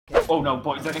Oh no,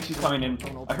 boys, I think she's coming in.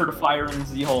 I heard a fire in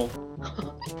Z hole.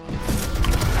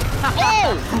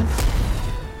 Oh!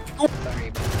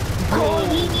 Sorry. Oh,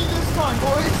 we need this time,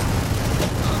 boys!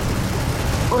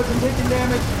 Boys, I'm taking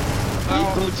damage. Oh,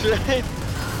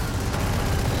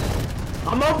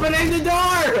 I'm opening the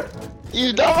door!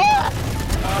 you don't! Oh,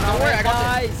 don't worry, I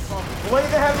got this. Play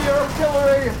the heavy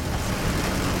artillery!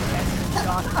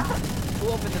 Who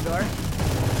opened the door?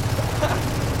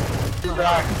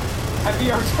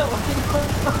 Heavy artillery.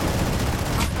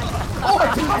 Oh my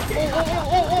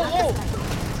god!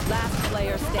 Last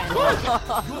player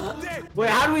standing. Wait,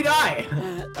 how do we die?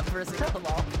 A person come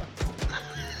off.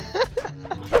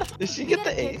 Did she get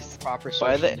the ace? Proper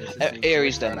By the social distance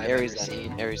Aries that then, I've Aries ever then,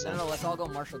 seen. Aries No, then. no, let's all go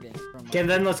Marshall game. Okay,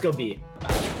 then let's go B.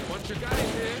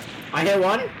 I hit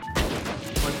one.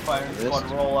 Boys, fire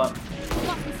squad, roll up.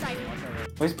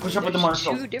 Boys, push up with the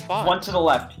marshal. Two different. One to the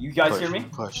left. You guys hear me?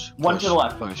 Push. One to the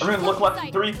left. Push. Everyone look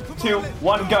left. 3, 2,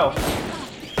 1, go.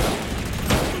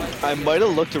 I might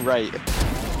have looked right.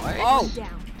 Oh!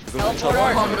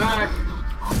 Teleport!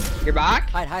 You're back?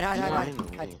 Hide.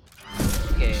 Finally.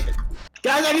 Okay.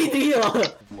 Guys, I need to heal.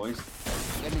 Boys.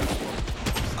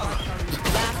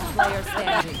 Last player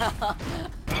standing.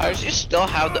 How does you still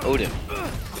have the Odin?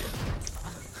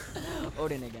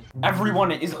 Odin again.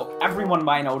 Everyone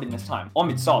buying Odin this time.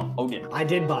 Omid saw Odin. I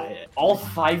did buy it. All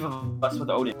 5 of us with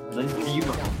Odin. That's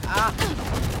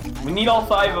beautiful. We need all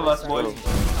 5 of us, boys.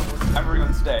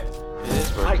 Everyone stay. It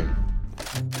is working.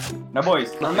 Now,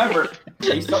 boys, remember,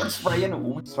 they start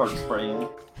spraying. We start spraying. You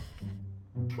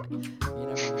never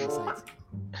know the sights.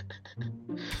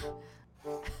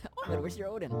 Omen, where's your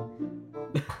Odin?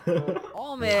 Omen!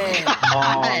 Oh,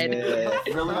 man.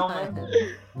 Really,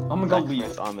 Omid? I'm gonna go leave.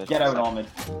 Omid. Get out, Omid.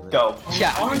 Go.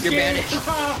 Yeah, you're banished.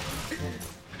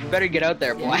 You better get out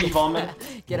there, boy. Leave,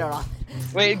 Omid. Get out, Omen.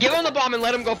 Wait, give him the bomb and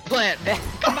let him go plant.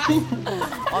 Come back.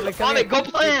 Omen, come Omid, here. go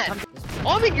plant.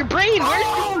 Omid, your brain, where's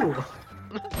Oh!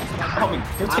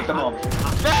 Omid, go take the bomb.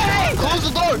 Hey! Close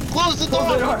the door! Close the Close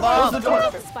the door. door! Close the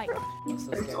door. Spike. I'm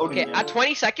so scared. Okay, at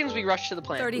 20 seconds, we rush to the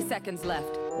plant. 30 seconds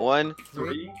left. 1,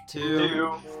 3, 2, 2,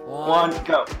 1,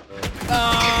 go.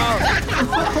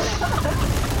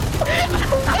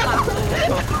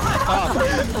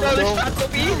 No, there's shots to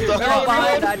be. They're all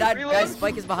behind. I died. Reload. Guys,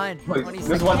 Spike is behind. Wait, 20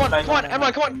 there's seconds. one. Come on,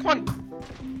 Emma, come on.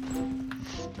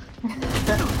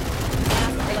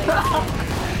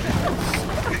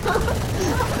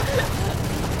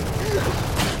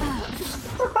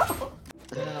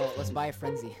 No, let's buy a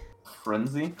frenzy.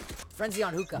 Frenzy? Frenzy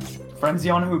on hookah. Frenzy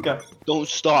on hookah. Don't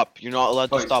stop. You're not allowed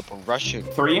to Wait. stop. We're rushing.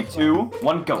 3, 2,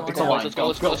 1, go. It's a line. Let's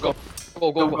go. Go.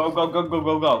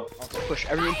 Go. Push.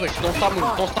 Everything push. Don't stop moving.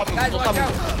 Don't stop moving. Guys, Don't watch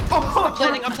stop out.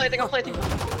 moving. I'm planting.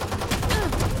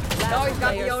 No, he's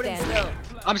got the Odin still.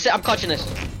 I'm clutching this.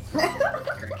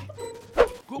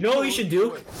 You know what we should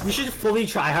do? We should fully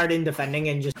try hard in defending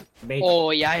and just make. Oh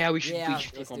yeah, we should Yeah,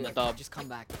 click let's on do the it. dub. Just come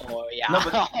back. Oh yeah. No,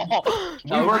 but That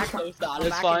we was were- so Come back and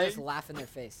satisfying. just laugh in their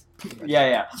face.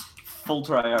 Yeah. Full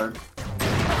try hard.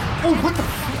 Oh, what the?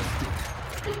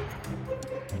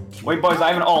 Wait, boys, I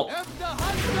have an ult.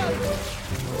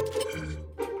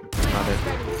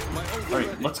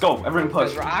 Alright, let's go. Everyone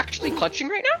push. We're actually clutching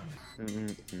right now?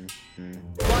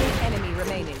 One enemy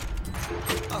remaining.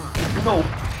 No.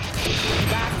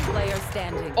 Last player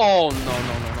standing. Oh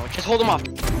no. Just hold him off.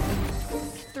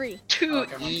 3. Too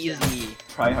easy.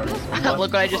 Try hard.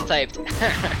 Look what I just typed.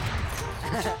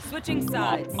 Switching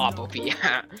sides. OP.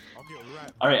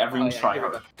 Alright, everyone Oh, yeah, try here we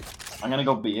hard. I'm gonna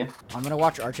go B. I'm gonna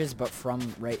watch arches, but from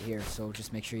right here. So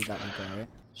just make sure you got Luca, alright?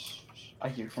 I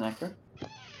hear connector.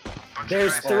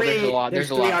 There's three. there's a lot, There's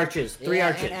there's a three lot. arches. Three Yeah,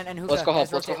 arches. And hookah. Let's go help,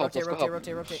 Guys, let's go help, rotate, let's go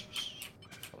rotate, help. rotate.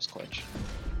 That was clutch.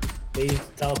 They use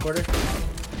teleporter.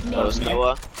 That was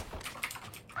Noah.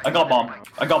 I got bomb.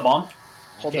 Hold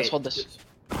Okay. this, hold this.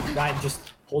 Guy, just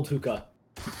hold hookah.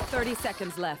 30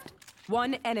 seconds left.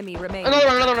 One enemy remaining. Another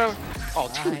one. Oh,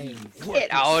 Nice. get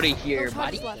out of here,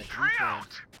 buddy.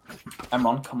 I'm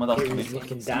on. Come with us. Here, B. he's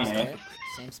looking Me, down. eh?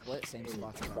 Same split, same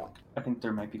spots. I think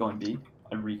there might be going B.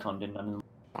 I reconned in none of them.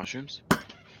 Mushrooms? I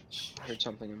heard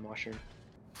something in washroom.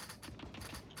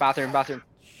 Bathroom.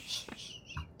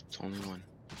 It's only one.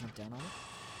 Jump down on it.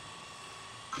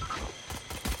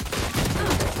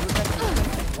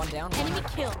 One down, one Enemy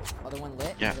kill. other one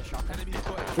lit. Yeah. With a shotgun.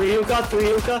 Three hookah.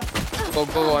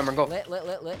 Go, Emma, go. Lit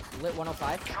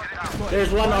 105.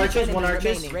 There's one arches. One Enemy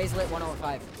arches. remaining. Raise lit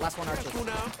 105. Last one arches.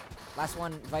 Last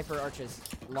one Viper arches.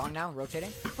 Long now, rotating.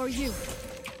 For you.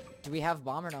 Do we have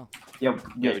bomb or no? Yeah,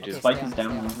 we do. Spike stay is on,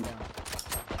 down. stay on.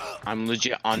 I'm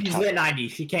legit on She's top. lit 90.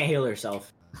 She can't heal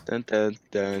herself. Dun, dun,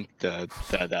 dun, dun,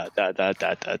 da, da, da, da,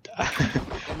 da, da, da.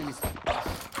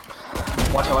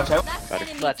 Watch out, watch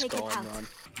out. Let's go, Emron.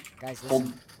 Guys,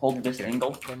 listen. Hold this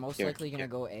angle. They're most Here, likely gonna here.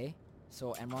 go A.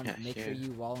 So Emron, Yeah, make sure here.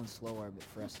 you wall and slow orbit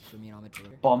for us, for me and Ahmed to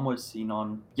later. Bomb was seen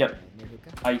on. Yep. Near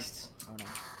hookah? Iced. Oh no.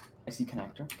 I see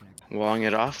connector. Walling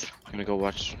it off. I'm gonna go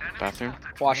watch bathroom.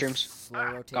 Washrooms. Slow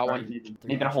rotate. Got one. Nathan,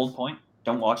 Nathan, hold point.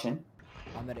 Don't watch in.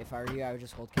 Ahmed, if I were you, I would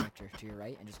just hold connector to your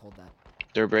right and just hold that.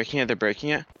 They're breaking it. They're breaking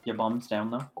it. Your bomb's down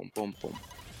though. Boom, boom, boom.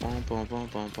 Boom, boom, boom,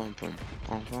 boom, boom, boom,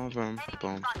 boom, boom, boom,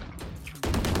 boom.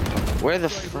 Where the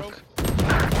fuck?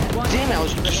 Damn it! I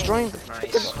was destroying.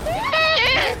 Nice.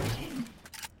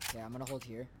 Yeah, I'm gonna hold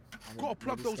here. Gotta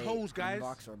plug those holes, guys.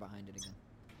 Box or behind it again.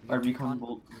 Our recon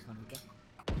bolt. Recon hookah.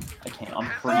 I can't. I'm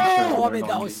pretty Oh, sure. Ahmed, they're that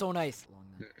going was to- so nice.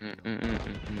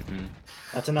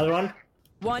 That's another one.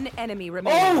 One enemy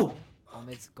remaining. Oh!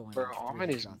 Ahmed's going. Bro, off. Ahmed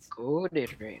Three is headshots. good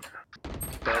at right now.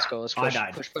 Okay, let's go. Let's I push.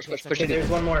 died. Push, push, Okay, push, it's push. okay. Okay, there's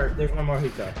one more. There's one more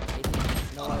hookah.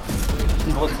 You know what?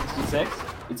 She's lit 66.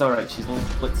 It's alright. She's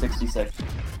lit 66.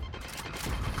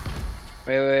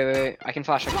 Wait. I can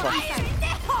flash.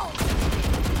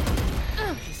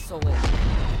 She's so lit.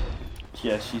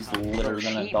 Yeah, she's litter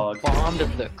than a She dog. bombed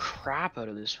the crap out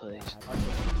of this place.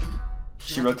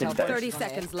 She rotated that. 30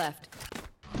 seconds left.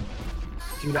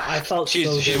 Dude, I felt so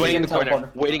She's good. waiting in the corner.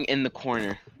 Teleporter. Waiting in the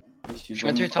corner. She's She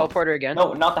went through waiting- teleporter again.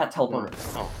 No, not that teleporter.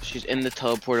 Oh, she's in the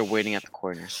teleporter waiting at the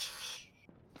corner.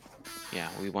 Yeah,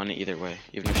 we won it either way,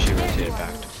 even if she rotated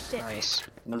back. Nice.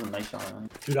 That was a nice shot. Man.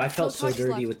 Dude, I felt so touches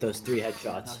dirty left. with those 3 That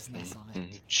headshots. was nice on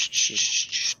it.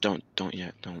 Shh, don't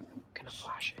yet, don't. Gonna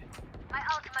flash it.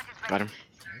 Got him.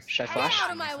 Should I flash?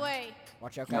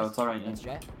 Watch out, guys. No, it's alright. That's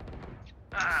Jet.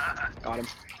 Got him.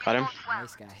 Got him.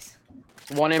 Nice, guys.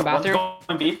 One in bathroom. One's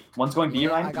going B. One's going B, Yeah,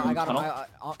 Ryan. I got him.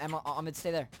 Tunnel. Ahmed,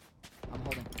 stay there. I'm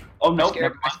holding. Oh, no.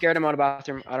 I scared him out of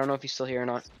bathroom. I don't know if he's still here or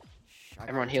not. Shh, I got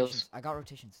Everyone rotations. heals. I got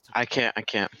rotations. It's I can't.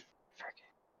 Frick.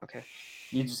 Okay.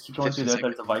 You just keep going through 50 there.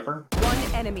 There's a Viper. One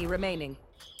enemy remaining.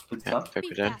 Good Yeah, stuff.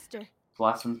 Viper dead.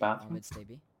 Last one's bathroom. Ahmed, stay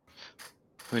B.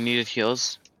 Who needed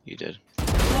heals? You did.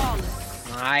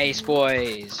 Nice,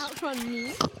 boys.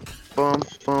 Boom,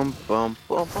 boom, boom, boom,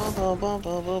 boom, boom, boom, boom,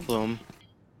 boom, boom.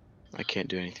 I can't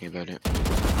do anything about it.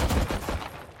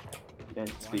 Yeah,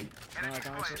 it's B. No, I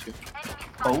got rotations.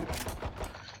 Oh,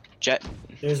 Jet.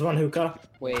 There's one hookah.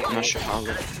 Wait. I'm not sure how.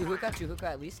 Two hookah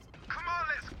at least.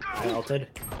 I ulted.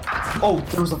 oh,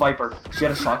 there was a Viper. She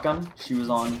had a shotgun. She was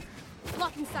on.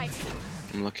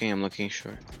 I'm looking.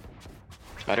 Sure.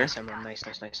 Better. Nice, Emron.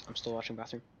 Nice. I'm still watching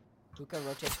bathroom. Hookah,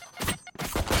 rotate.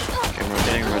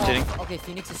 Okay, I'm rotating. Okay,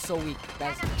 Phoenix is so weak.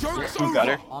 Guys, Who got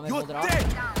her? Ahmed, You're hold it off. dead.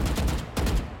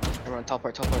 Emron,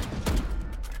 teleport.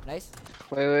 Nice.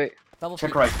 Wait. Double Check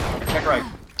peek. right. Check right.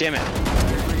 Damn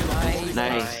it. Nice.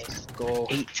 Nice. Go.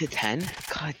 8 to 10.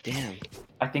 God damn.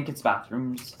 I think it's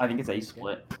bathrooms. I think it's A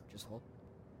split. Just hold.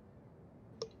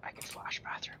 I can flash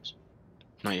bathrooms.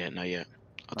 Not yet.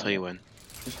 I'll tell you when.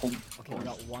 Just hold. Okay, we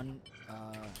got one.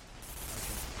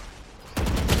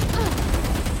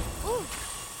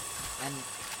 And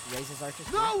raises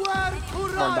archers. Nowhere to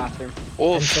One run. bathroom.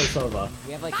 Oh, And Sova.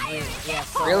 We have like 3. Yeah.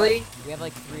 So Really? We have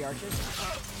like 3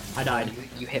 archers. I died.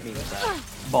 You hit me with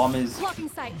that. Bomb is.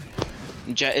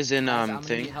 Jet is in I'm gonna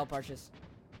thing. need help archers.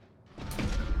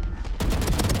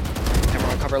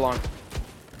 Emron, cover long.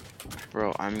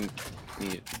 Bro, I'm.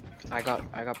 Need. I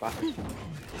got bathroom.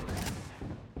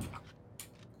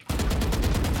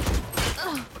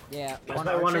 Yeah. Guys One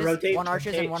might wanna archers. rotate. One archers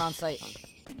and Rotate. one on site.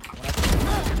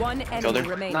 One Killed enemy her.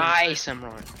 remaining. Nice,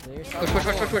 Emron. Clear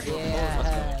yourself. Push.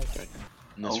 Yes.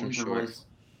 And that's Oh, from there short. was.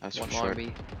 That's One from long short.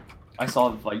 B. I saw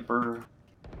a Viper.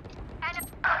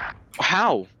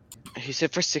 How? He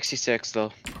said for 66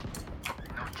 though.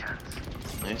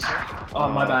 Nice. Oh,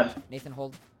 my bad. Nathan,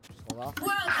 hold. Just hold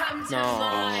off.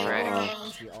 No.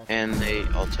 Frick. She ulted. And they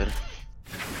ulted.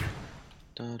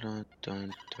 Dun, dun,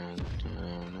 dun, dun,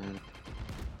 dun.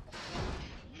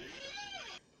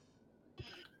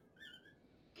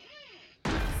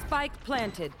 Spike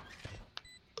planted.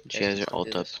 She has her Let's do ult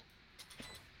up. this.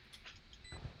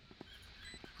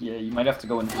 Yeah, you might have to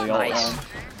go into the ult Nice.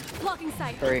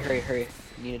 round. Hurry.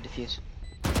 Need a defuse.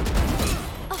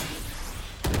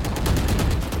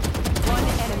 One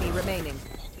enemy remaining.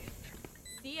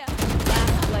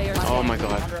 Last player. Oh my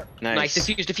god. Nice. Nice.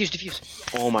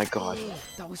 Defuse. Oh my god.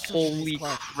 That was such a Holy nice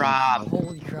clutch. crap.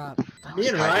 Holy crap. Me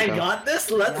and Tied Ryan it up. got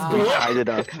this. Let's Yeah. go. Tied it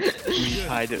up. We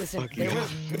tied it Listen, fucking there up.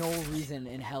 was no reason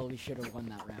in hell we should have won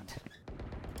that round.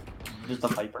 Just a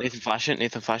Viper.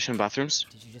 Nathan flash in bathrooms.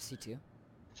 Did you just see 2?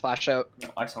 Flash out. No,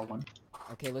 I saw one.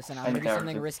 Okay, listen, I I'm gonna think do there are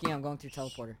something 2. risky. I'm going through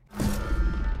teleporter.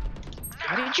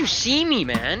 How did you see me,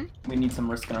 man? We need some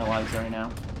risk in our lives right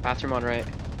now. Bathroom on right.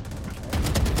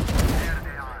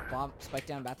 Bomb, spike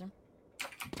down bathroom.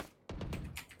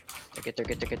 Get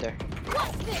there.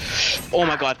 Oh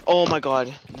my god. Oh my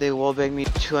god. They wallbang me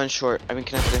 2 on short. I've been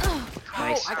connected.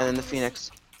 Nice. And then the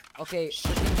Phoenix. Okay.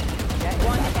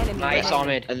 One enemy Nice, remaining. all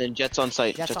mid. And then Jet's on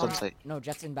site. Jets Jet's on site. No,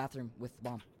 Jets in bathroom with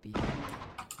bomb. B.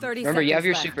 30 Remember, you have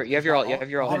your seconds super. You have your ult. You have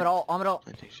your ult. I'm at all. I'm at all.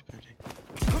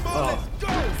 Oh.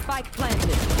 left. Spike planted.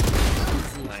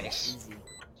 Easy. Nice. Easy.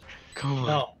 Come on.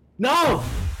 No. No!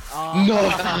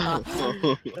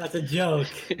 Oh. No! That's a joke.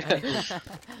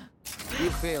 You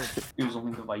failed. It was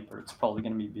only the Viper. It's probably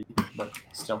gonna be B, but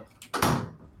still.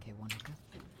 Okay, one hookah.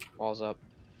 Walls up.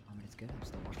 It's good. I'm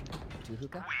still watching. 2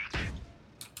 hookah.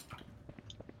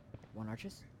 1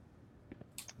 arches.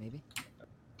 Maybe.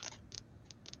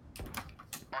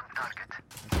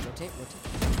 Rotate.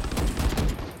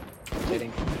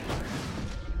 Rotating.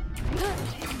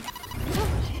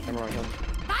 Everyone heal me.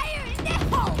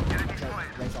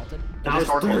 Raise ulted. That was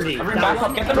 30. Everyone That back was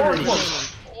up. Get the north 30. one.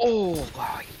 Oh,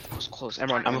 wow. That was close.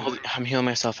 Everyone. I'm healing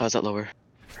myself. How's that lower?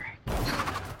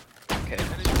 Okay.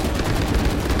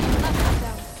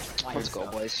 Let's go,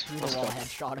 boys. You Let's the wall go.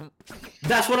 headshot him.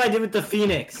 That's what I did with the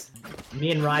Phoenix.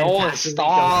 Me and Ryan. No, passively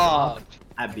stop. jumped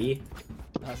at B.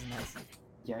 That was nice.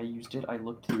 Yeah, I used it. I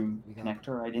looked through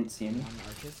connector. I didn't see any. 1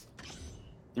 arches.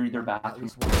 They're either At bathroom.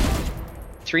 least 1.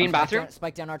 3 in bathroom?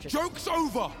 Spike down arches. Joke's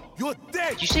over! You're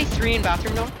dead! Did you say 3 in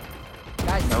bathroom, though?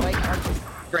 Guys, spike arches.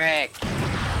 Frick.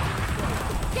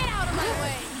 Get out of my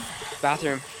way.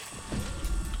 Bathroom.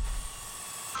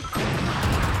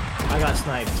 I got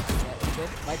sniped. Yeah, it's good.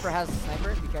 Viper has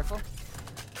sniper. Be careful.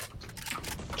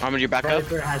 Armor, you back up?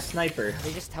 Viper has sniper.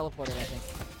 They just teleported, I think.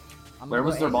 I'm Where gonna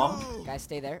was go their A. bomb? Guys,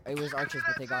 stay there. It was arches,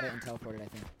 but they got it and teleported, I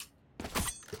think.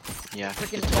 Yeah.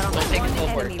 Freaking Don't take the One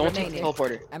teleporter. enemy Don't take the remaining.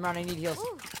 teleporter. Emron, I need heals.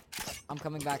 I'm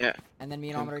coming back. Yeah. And then me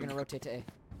and Ahmed are gonna rotate to A.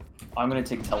 I'm gonna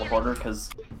take teleporter because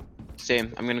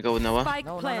Same. I'm gonna go with Noah. Spike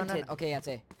No. planted. Okay, yeah, it's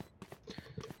A.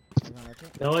 Everyone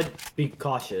rotate. No, be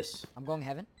cautious. I'm going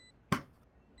heaven.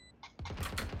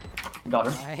 got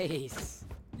her. Nice.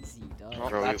 Easy, dog. Well,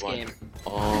 Bro, we that's won. game.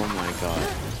 Oh my god.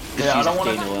 Yeah, I don't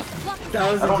wanna- Noah.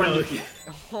 That was I a don't want to joke. defeat.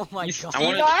 Oh my You god.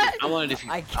 see that? I wanted to.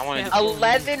 I wanted. can't believe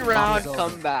 11 this round is over.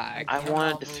 comeback. I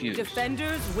wanted to fuse.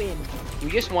 Defenders win. We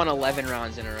just won 11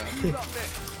 rounds in a row.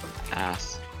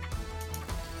 Ass.